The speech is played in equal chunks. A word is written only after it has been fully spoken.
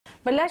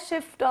But let's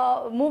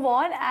move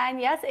on.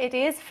 And yes, it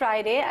is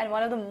Friday, and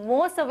one of the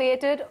most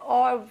awaited,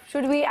 or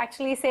should we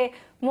actually say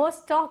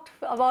most talked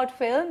about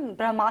film,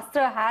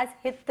 Brahmastra, has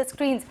hit the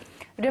screens.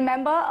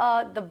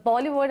 Remember, the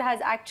Bollywood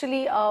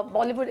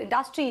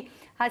industry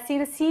has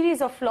seen a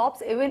series of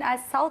flops, even as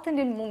South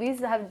Indian movies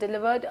have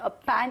delivered a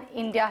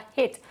pan-India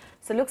hit.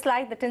 So looks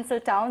like the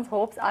Tinseltown's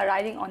hopes are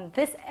riding on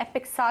this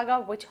epic saga,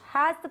 which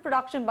has the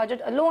production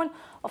budget alone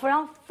of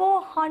around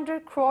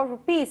 400 crore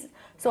rupees.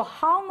 So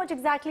how much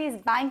exactly is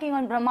banking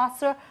on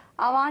Brahmastra?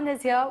 Avan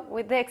is here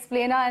with the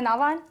explainer, and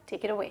Avan,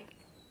 take it away.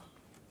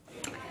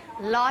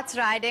 Lots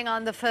riding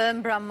on the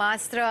film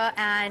Brahmastra,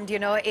 and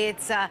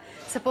it's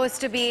supposed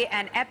to be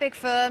an epic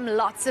film.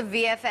 Lots of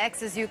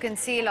VFX, as you can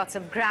see, lots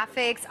of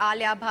graphics.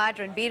 Alia Bhatt,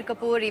 Ranbir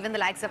Kapoor, even the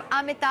likes of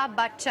Amitabh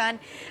Bachchan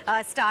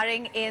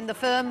starring in the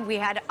film. We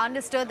had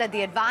understood that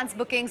the advance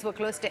bookings were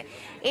close to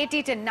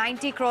 80 to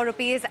 90 crore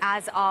rupees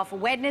as of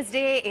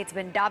Wednesday. It's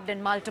been dubbed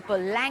in multiple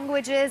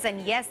languages,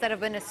 and yes, there have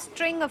been a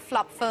string of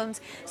flop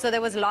films, so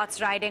there was lots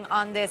riding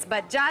on this.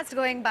 But just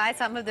going by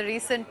some of the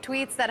recent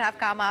tweets that have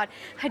come out,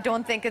 I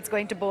don't think it's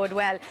going to bode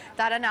well.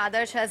 Taran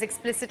Adarsh has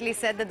explicitly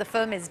said that the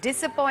film is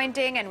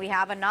disappointing, and we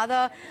have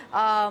another,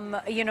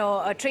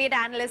 a trade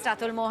analyst,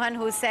 Atul Mohan,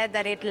 who said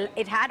that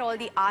it had all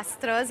the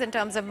astras in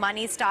terms of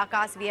money, star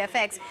cast,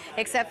 VFX,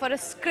 except for a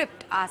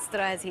script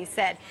astra, as he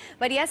said.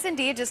 But yes,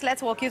 indeed, just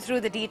let's walk you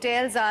through the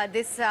details.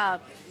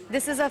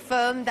 This is a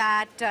film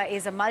that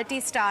is a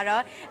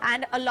multi-starrer,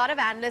 and a lot of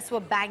analysts were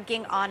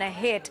banking on a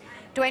hit.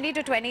 20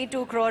 to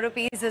 22 crore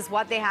rupees is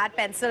what they had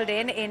penciled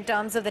in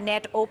terms of the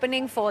net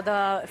opening for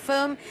the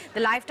film.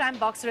 The lifetime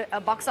box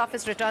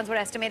office returns were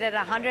estimated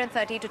at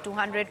 130 to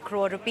 200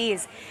 crore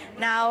rupees.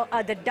 Now,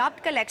 the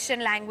dubbed collection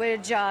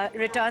language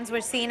returns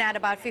were seen at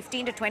about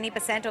 15 to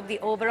 20% of the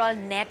overall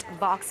net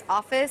box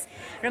office.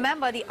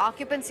 Remember, the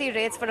occupancy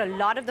rates for a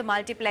lot of the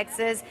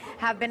multiplexes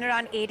have been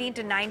around 18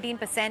 to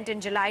 19% in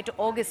July to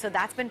August, so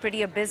that's been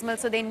pretty abysmal.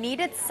 So they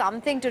needed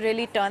something to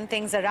really turn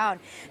things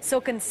around.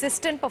 So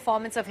consistent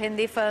performance of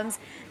Hindi films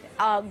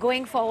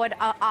going forward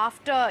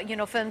after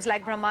films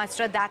like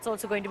Brahmastra, that's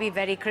also going to be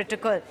very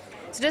critical.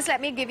 So just let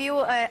me give you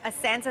a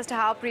sense as to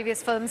how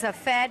previous films have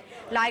fared.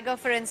 Liger,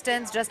 for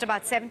instance, just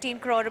about 17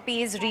 crore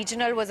rupees.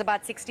 Regional was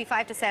about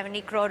 65 to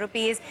 70 crore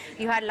rupees.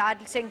 You had Lal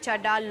Singh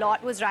Chadda,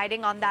 lot was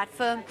riding on that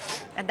film,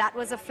 and that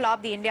was a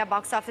flop. The India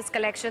box office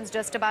collections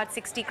just about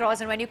 60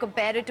 crores, and when you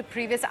compare it to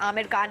previous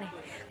Amir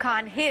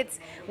Khan hits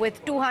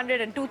with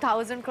 200 and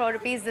 2,000 crore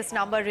rupees, this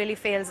number really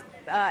fails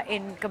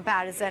in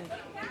comparison.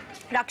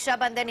 Raksha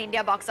Bandhan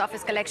India box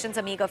office collections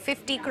a meager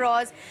 50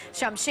 crores.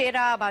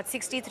 Shamshera about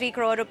 63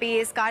 crore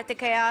rupees.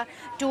 Kartikeya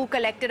 2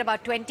 collected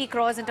about 20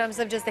 crores in terms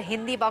of just the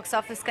Hindi box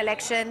office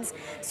collections.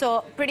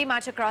 So pretty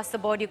much across the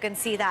board you can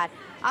see that.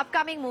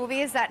 Upcoming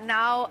movies that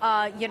now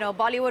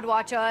Bollywood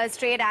watchers,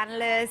 trade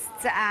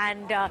analysts,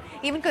 and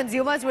even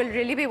consumers will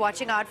really be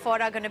watching out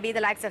for are going to be the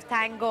likes of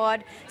Thank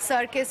God,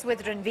 Circus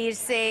with Ranveer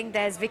Singh.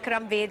 There's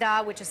Vikram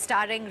Vedha, which is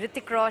starring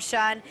Hrithik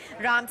Roshan,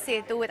 Ram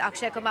Setu with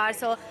Akshay Kumar.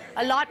 So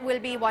a lot will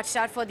be watched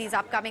out for these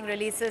upcoming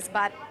releases,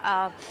 but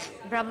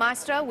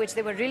Brahmastra, which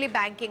they were really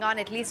banking on,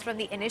 at least from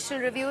the initial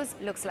reviews,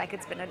 looks like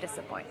it's been a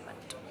disappointment.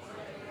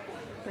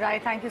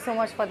 Right, thank you so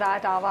much for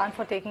that, Avan,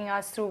 for taking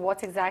us through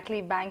what's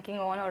exactly banking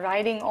on or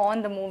riding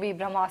on the movie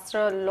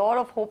Brahmastra. A lot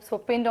of hopes were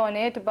pinned on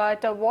it,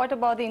 but what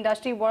about the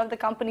industry? What are the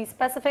companies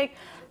specific?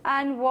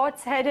 And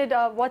what's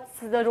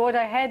the road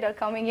ahead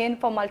coming in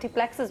for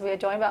multiplexes? We are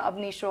joined by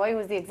Abneesh Roy, who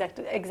is the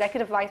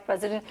Executive Vice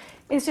President,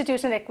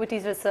 Institutional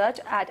Equities Research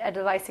at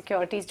Edelweiss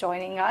Securities,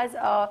 joining us.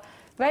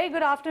 Very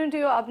good afternoon to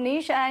you,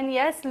 Abneesh. And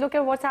yes, look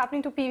at what's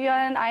happening to PVR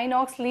and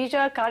Inox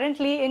Leisure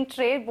currently in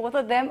trade. Both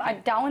of them are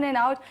down and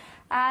out.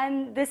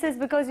 And this is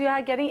because you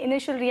are getting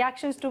initial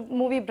reactions to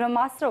movie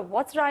Brahmastra.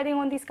 What's riding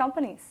on these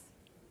companies?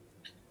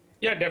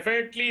 Yeah,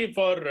 definitely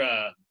for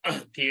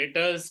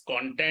theaters,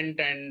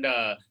 content and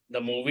the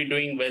movie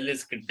doing well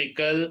is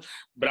critical.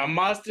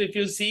 Brahmastra, if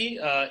you see,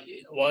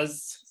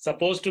 was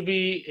supposed to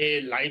be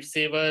a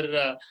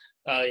lifesaver,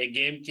 a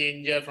game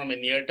changer from a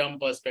near-term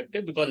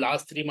perspective, because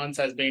last 3 months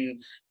has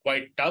been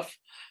quite tough.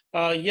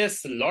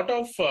 Yes, a lot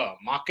of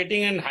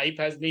marketing and hype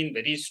has been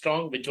very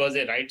strong, which was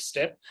a right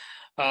step.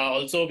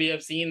 Also, we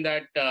have seen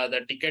that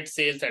the ticket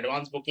sales,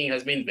 advance booking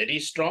has been very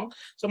strong.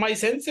 So my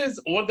sense is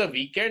over the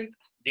weekend,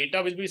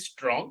 data will be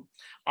strong.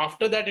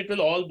 After that, it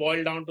will all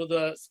boil down to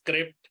the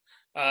script,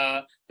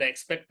 the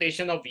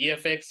expectation of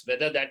VFX,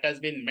 whether that has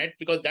been met,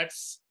 because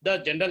that's the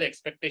general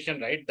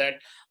expectation, right?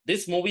 That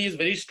this movie is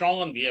very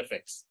strong on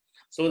VFX.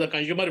 So the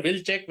consumer will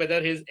check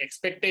whether his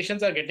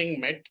expectations are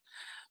getting met.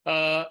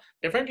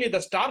 Definitely the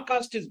star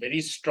cast is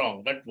very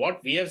strong, but what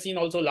we have seen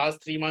also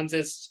last 3 months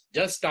is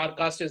just star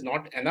cast is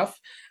not enough.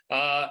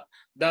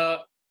 The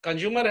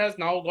consumer has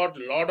now got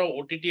a lot of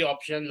OTT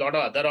options, a lot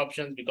of other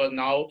options, because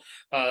now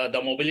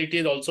the mobility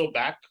is also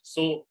back.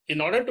 So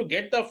in order to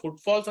get the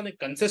footfalls on a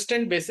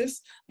consistent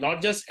basis,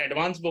 not just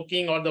advance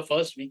booking or the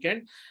first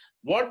weekend,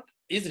 what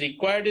is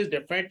required is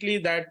definitely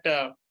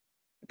that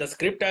the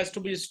script has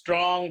to be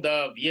strong, the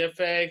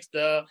VFX,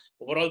 the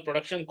overall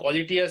production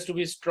quality has to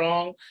be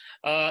strong.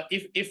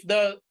 If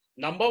the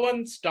number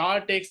one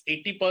star takes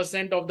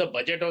 80% of the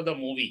budget of the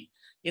movie,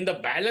 in the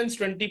balance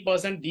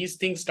 20%, these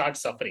things start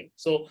suffering.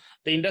 So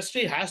the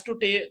industry has to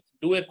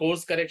do a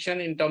course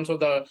correction in terms of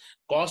the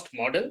cost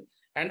model.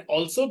 And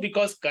also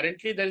because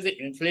currently there is an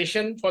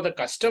inflation for the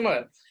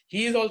customer,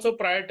 he is also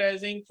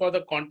prioritizing for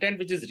the content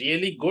which is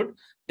really good,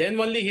 then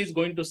only he is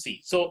going to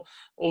see. So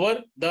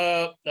over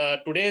the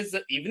today's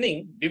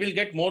evening, we will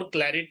get more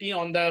clarity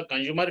on the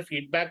consumer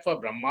feedback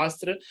for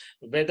Brahmastra,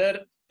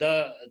 whether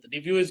the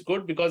review is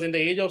good, because in the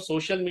age of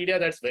social media,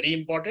 that's very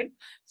important.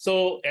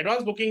 So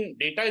advanced booking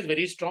data is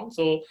very strong.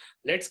 So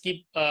let's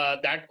keep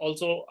that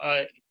also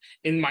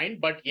in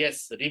mind. But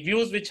yes,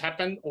 reviews which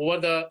happen over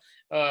the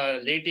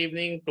late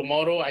evening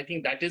tomorrow, I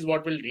think that is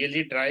what will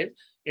really drive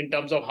in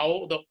terms of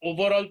how the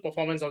overall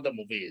performance of the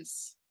movie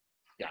is.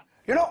 Yeah.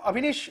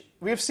 Abneesh,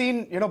 we've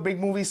seen, big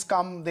movies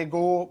come, they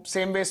go,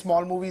 same way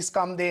small movies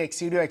come, they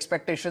exceed your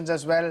expectations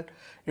as well.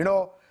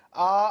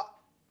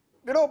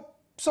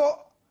 So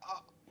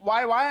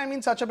why, I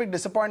mean, such a big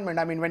disappointment?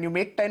 I mean, when you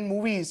make 10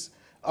 movies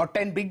or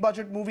 10 big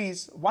budget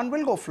movies, one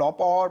will go flop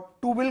or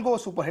two will go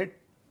super hit.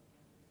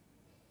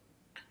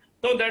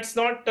 No, that's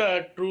not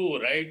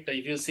true, right?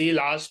 If you see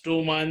last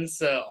 2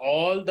 months,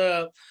 all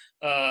the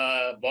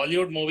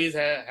Bollywood movies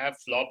have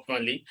flopped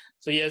only.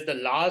 So yes, the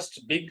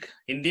last big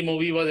Hindi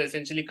movie was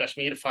essentially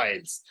Kashmir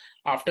Files.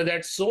 After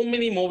that, so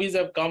many movies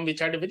have come which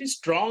had a very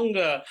strong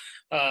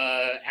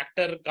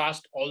actor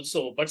cast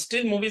also, but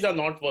still movies are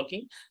not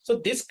working.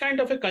 So this kind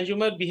of a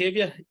consumer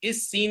behavior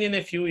is seen in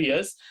a few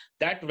years,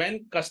 that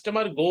when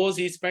customer goes,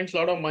 he spends a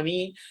lot of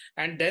money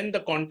and then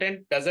the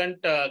content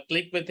doesn't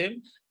click with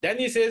him. Then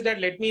he says that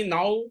let me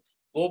now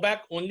go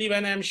back only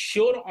when I'm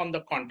sure on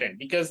the content,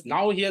 because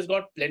now he has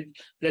got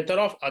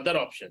plethora of other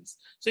options.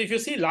 So if you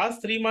see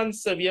last 3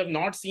 months, we have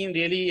not seen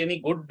really any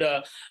good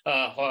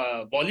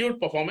Bollywood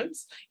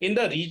performance. In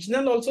the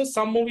regional also,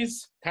 some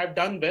movies have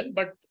done well,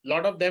 but a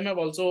lot of them have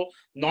also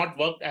not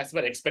worked as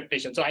per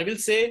expectation. So I will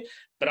say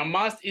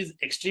Brahmastra is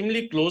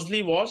extremely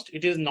closely watched.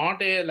 It is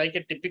not like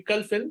a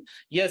typical film.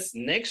 Yes,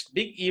 next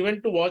big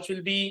event to watch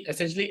will be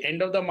essentially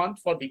end of the month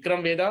for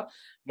Vikram Vedha.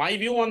 My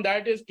view on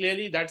that is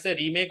clearly that's a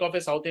remake of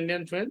a South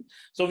Indian film.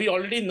 So we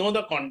already know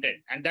the content,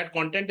 and that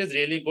content is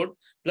really good,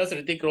 plus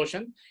Hrithik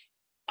Roshan.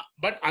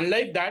 But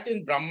unlike that,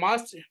 in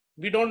Brahmastra,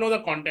 we don't know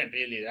the content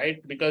really,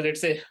 right? Because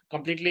it's a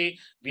completely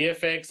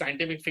VFX,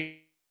 scientific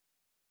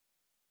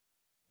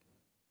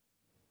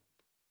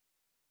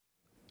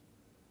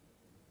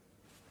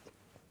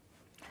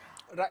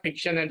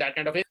fiction and that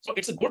kind of thing. So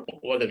it's a good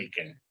over the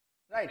weekend.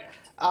 Right.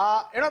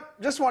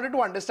 Just wanted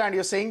to understand,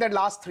 you're saying that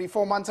last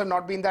 3-4 months have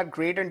not been that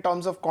great in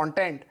terms of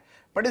content,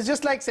 but it's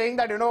just like saying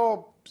that,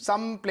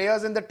 some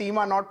players in the team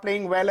are not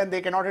playing well and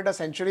they cannot hit a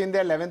century in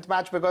their 11th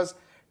match because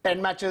 10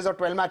 matches or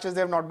 12 matches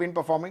they have not been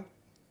performing.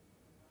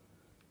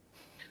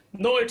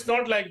 No, it's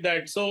not like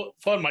that. So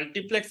for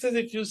multiplexes,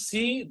 if you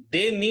see,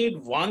 they need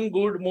one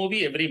good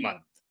movie every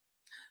month.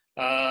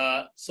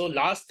 So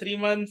last 3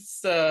 months,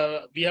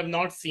 we have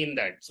not seen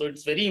that. So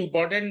it's very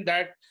important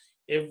that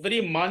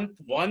every month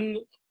one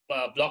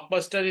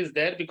blockbuster is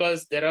there,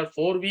 because there are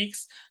 4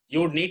 weeks.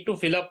 You need to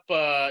fill up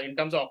in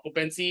terms of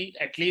occupancy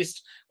at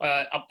least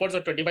upwards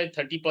of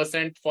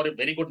 25-30% for a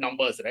very good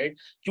numbers, right?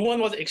 Q1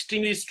 was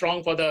extremely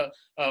strong for the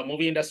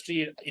movie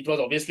industry. It was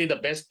obviously the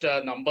best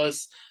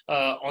numbers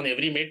on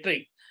every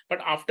metric. But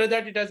after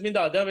that, it has been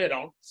the other way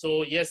around.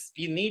 So yes,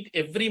 we need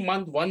every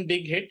month one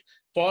big hit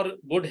for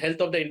good health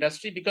of the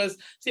industry, because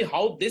see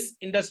how this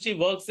industry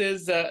works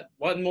is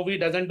one movie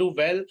doesn't do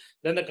well,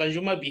 then the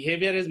consumer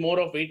behavior is more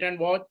of wait and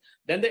watch,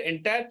 then the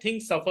entire thing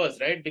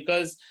suffers, right?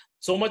 Because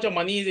so much of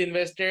money is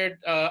invested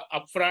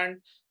upfront,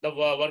 the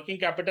working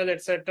capital,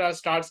 etc.,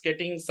 starts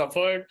getting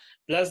suffered.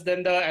 Plus,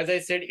 then as I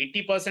said,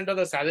 80% of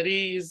the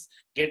salary is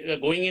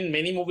going in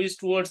many movies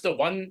towards the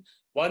one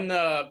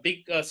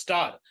big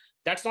star.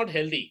 That's not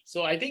healthy.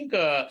 So I think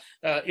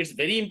it's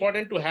very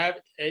important to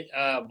have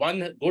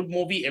one good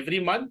movie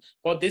every month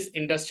for this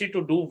industry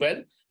to do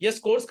well. Yes,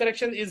 course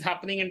correction is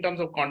happening in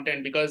terms of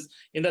content, because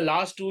in the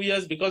last 2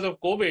 years, because of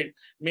COVID,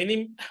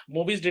 many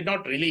movies did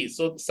not release.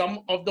 So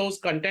some of those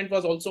content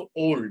was also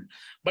old.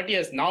 But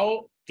yes,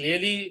 now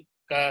clearly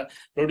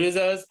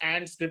producers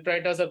and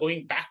scriptwriters are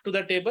going back to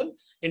the table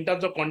in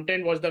terms of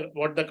content,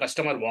 what the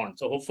customer wants.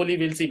 So hopefully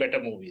we'll see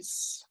better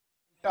movies.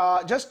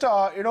 Just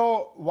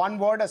one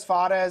word as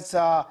far as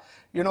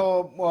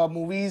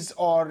movies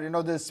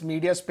or this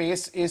media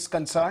space is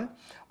concerned.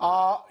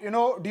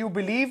 Do you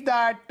believe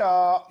that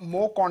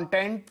more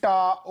content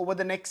over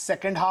the next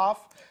second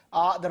half,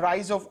 the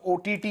rise of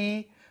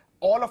OTT,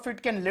 all of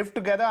it can live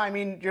together? I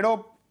mean,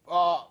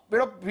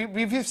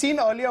 we've seen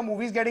earlier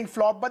movies getting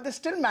flopped, but they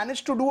still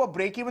managed to do a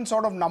break-even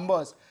sort of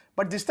numbers.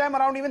 But this time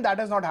around, even that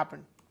has not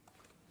happened.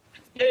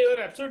 Yeah,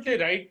 you're absolutely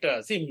right.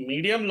 See,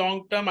 medium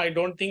long term, I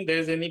don't think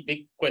there's any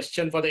big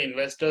question for the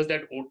investors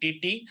that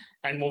OTT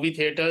and movie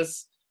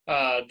theaters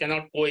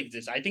cannot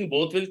coexist. I think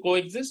both will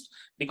coexist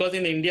because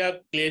in India,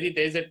 clearly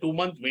there is a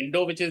 2-month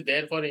window which is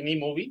there for any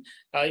movie.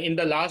 In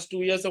the last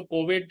 2 years of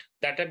COVID,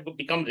 that had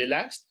become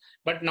relaxed.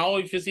 But now,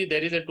 if you see,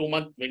 there is a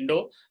 2-month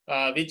window,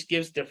 which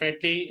gives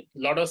definitely a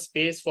lot of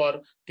space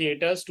for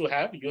theaters to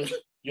have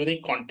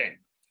unique content.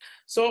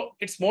 So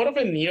it's more of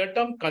a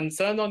near-term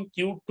concern on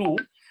Q2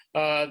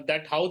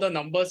 that how the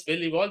numbers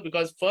will evolve,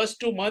 because first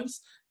 2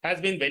 months has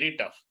been very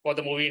tough for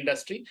the movie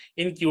industry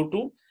in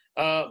Q2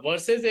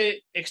 versus a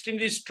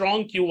extremely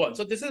strong Q1.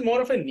 So this is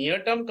more of a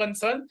near-term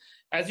concern.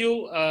 As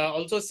you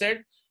also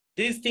said,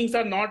 these things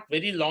are not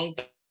very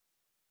long-term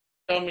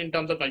in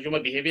terms of consumer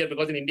behavior,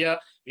 because in India,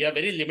 we have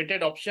very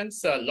limited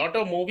options. A lot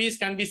of movies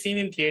can be seen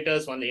in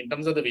theaters only in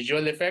terms of the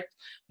visual effect.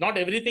 Not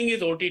everything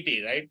is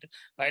OTT, right?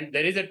 And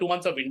there is a 2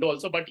 months of window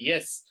also. But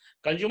yes,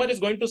 consumer is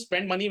going to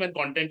spend money when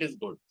content is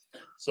good.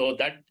 So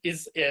that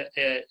is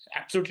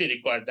absolutely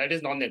required. That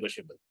is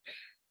non-negotiable.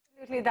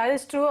 Absolutely, that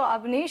is true,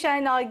 Abneesh.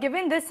 And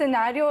given this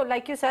scenario,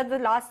 like you said, the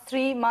last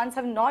 3 months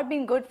have not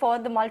been good for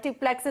the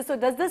multiplexes. So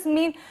does this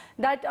mean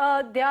that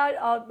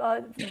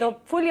the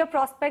full year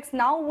prospects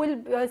now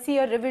will see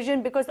a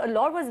revision, because a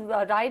lot was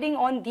riding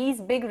on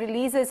these big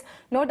releases?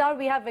 No doubt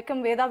we have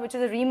Vikram Vedha, which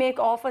is a remake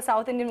of a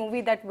South Indian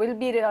movie that will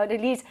be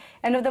released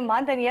end of the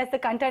month. And yes, the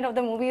content of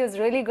the movie was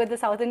really good. The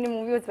South Indian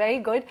movie was very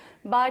good.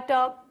 But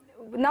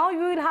now you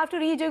will have to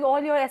rejig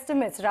all your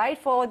estimates, right,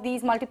 for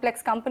these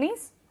multiplex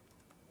companies?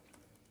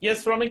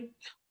 Yes, from a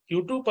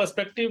Q2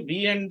 perspective,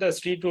 we and the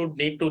street would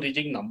need to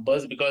rejig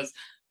numbers, because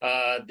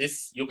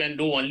this you can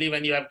do only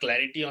when you have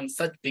clarity on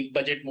such big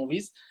budget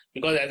movies.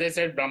 Because as I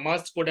said,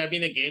 Brahmastra could have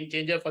been a game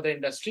changer for the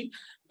industry.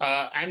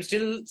 I'm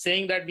still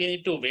saying that we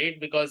need to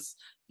wait, because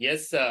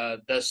yes,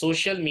 the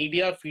social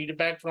media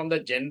feedback from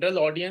the general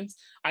audience,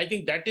 I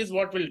think that is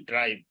what will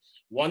drive.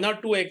 1 or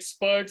 2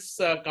 experts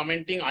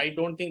commenting, I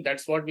don't think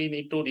that's what we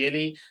need to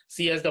really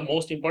see as the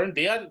most important.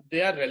 They are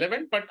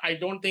relevant, but I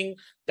don't think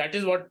that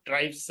is what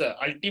drives.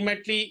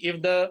 Ultimately,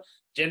 if the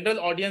general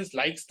audience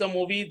likes the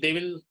movie, they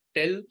will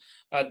tell,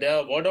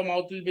 their word of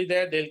mouth will be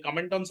there, they'll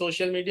comment on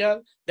social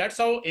media. That's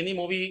how any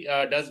movie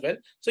does well.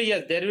 So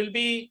yes, there will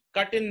be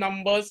cut in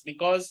numbers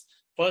because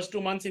first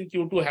 2 months in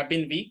Q2 have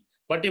been weak.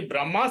 But if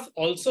Brahmas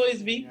also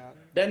is weak,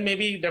 then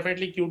maybe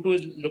definitely Q2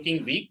 is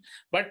looking weak.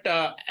 But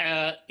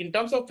in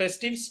terms of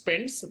festive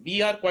spends,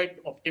 we are quite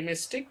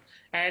optimistic.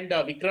 And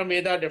Vikram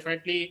Vedha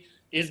definitely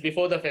is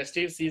before the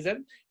festive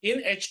season.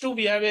 In H2,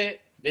 we have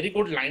a very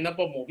good lineup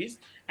of movies.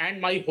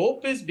 And my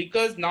hope is,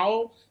 because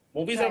now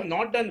movies have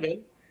not done well,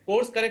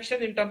 course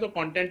correction in terms of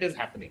content is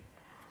happening.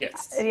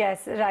 Yes.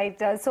 Yes, right.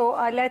 So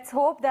let's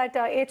hope that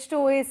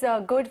H2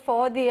 is good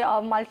for the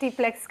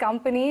multiplex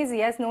companies.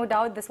 Yes, no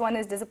doubt this one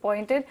is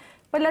disappointed.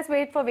 But let's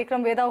wait for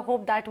Vikram Vedha.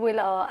 Hope that will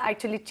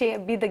actually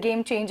be the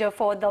game changer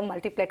for the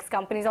multiplex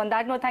companies. On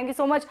that note, thank you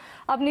so much,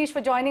 Abneesh, for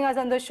joining us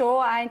on the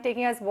show and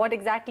taking us what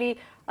exactly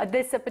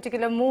this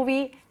particular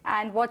movie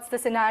and what's the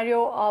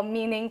scenario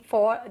meaning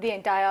for the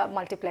entire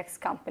multiplex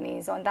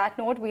companies. On that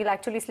note, we'll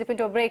actually slip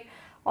into a break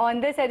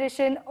on this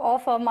edition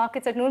of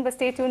Markets at Noon. But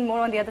stay tuned, more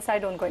on the other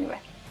side. Don't go anywhere.